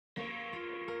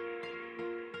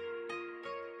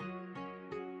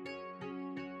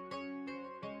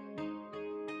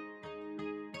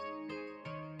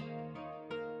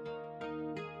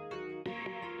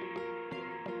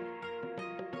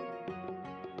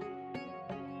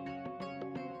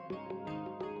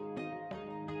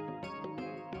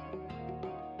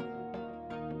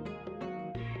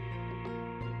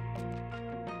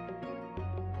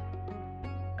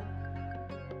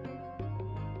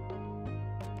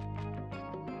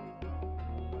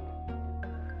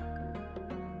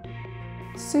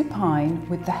Supine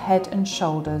with the head and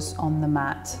shoulders on the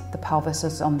mat. The pelvis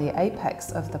is on the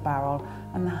apex of the barrel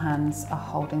and the hands are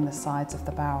holding the sides of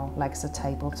the barrel, legs are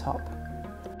tabletop.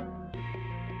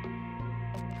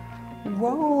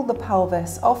 Roll the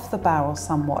pelvis off the barrel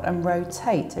somewhat and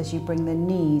rotate as you bring the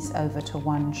knees over to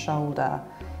one shoulder.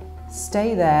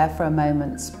 Stay there for a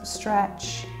moment's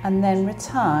stretch and then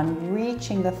return,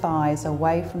 reaching the thighs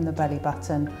away from the belly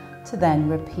button to then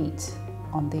repeat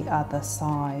on the other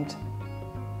side.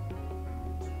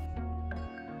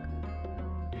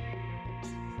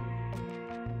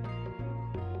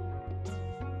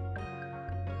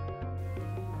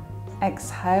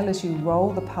 Exhale as you roll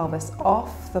the pelvis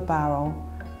off the barrel,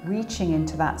 reaching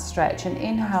into that stretch, and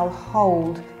inhale,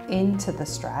 hold into the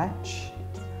stretch.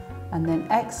 And then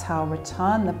exhale,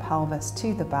 return the pelvis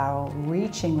to the barrel,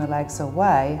 reaching the legs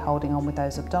away, holding on with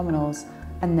those abdominals,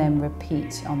 and then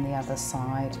repeat on the other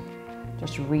side.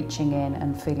 Just reaching in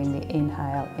and feeling the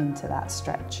inhale into that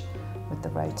stretch with the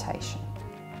rotation.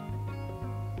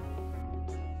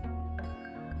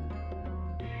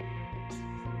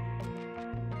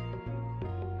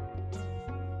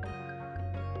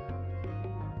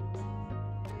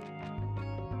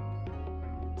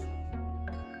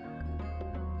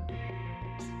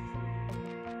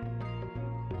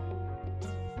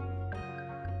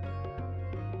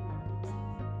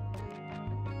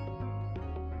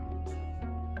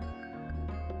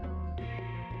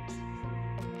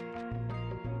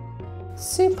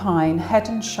 Supine, head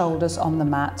and shoulders on the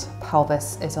mat,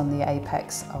 pelvis is on the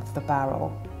apex of the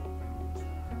barrel.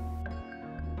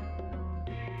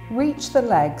 Reach the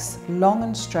legs long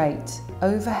and straight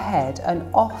overhead and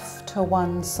off to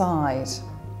one side.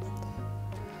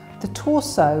 The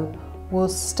torso will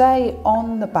stay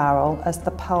on the barrel as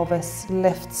the pelvis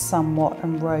lifts somewhat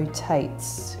and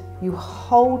rotates. You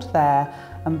hold there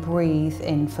and breathe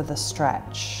in for the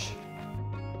stretch.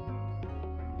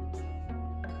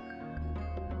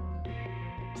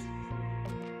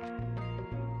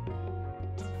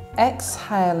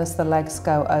 Exhale as the legs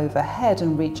go overhead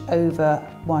and reach over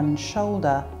one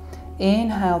shoulder.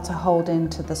 Inhale to hold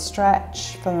into the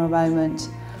stretch for a moment,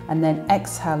 and then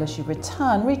exhale as you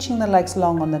return, reaching the legs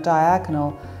long on the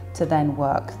diagonal to then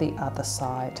work the other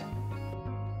side.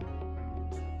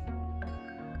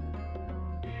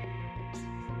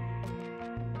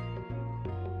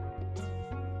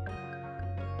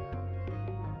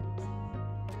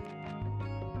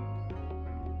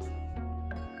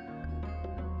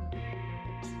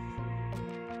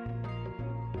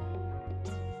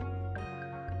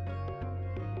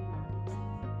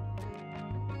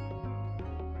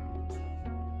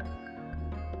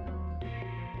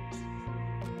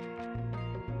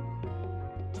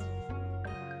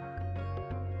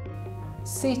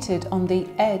 Seated on the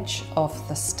edge of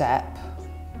the step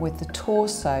with the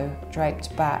torso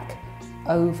draped back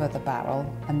over the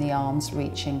barrel and the arms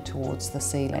reaching towards the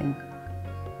ceiling.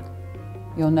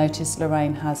 You'll notice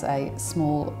Loraine has a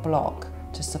small block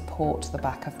to support the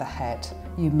back of the head.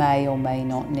 You may or may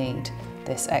not need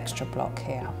this extra block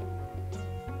here.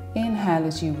 Inhale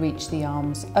as you reach the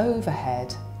arms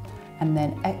overhead, and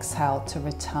then exhale to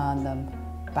return them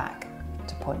back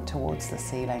to point towards the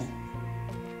ceiling.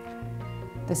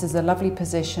 This is a lovely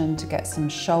position to get some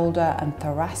shoulder and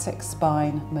thoracic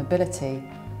spine mobility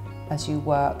as you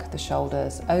work the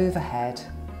shoulders overhead,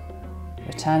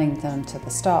 returning them to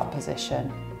the start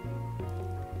position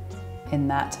in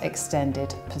that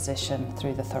extended position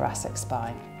through the thoracic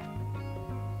spine.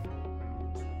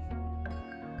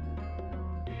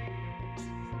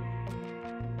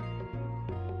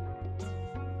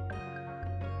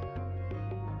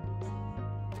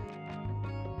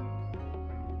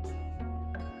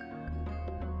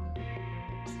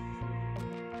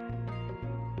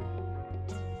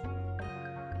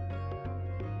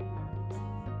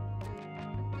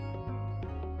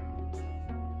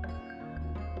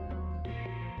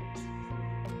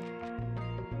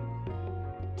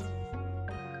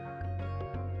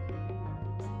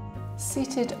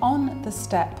 Seated on the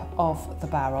step of the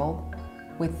barrel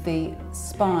with the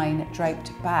spine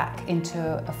draped back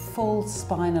into a full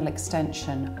spinal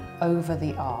extension over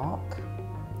the arc,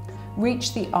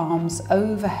 reach the arms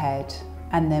overhead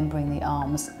and then bring the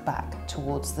arms back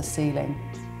towards the ceiling.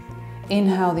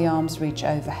 Inhale, the arms reach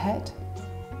overhead.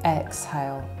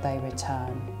 Exhale, they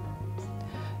return.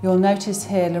 You'll notice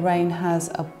here Loraine has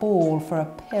a ball for a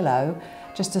pillow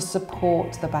just to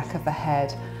support the back of the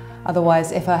head.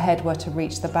 Otherwise, if her head were to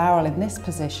reach the barrel in this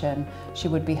position, she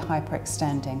would be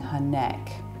hyperextending her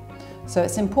neck. So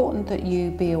it's important that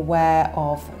you be aware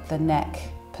of the neck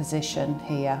position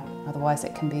here, otherwise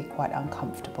it can be quite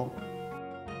uncomfortable.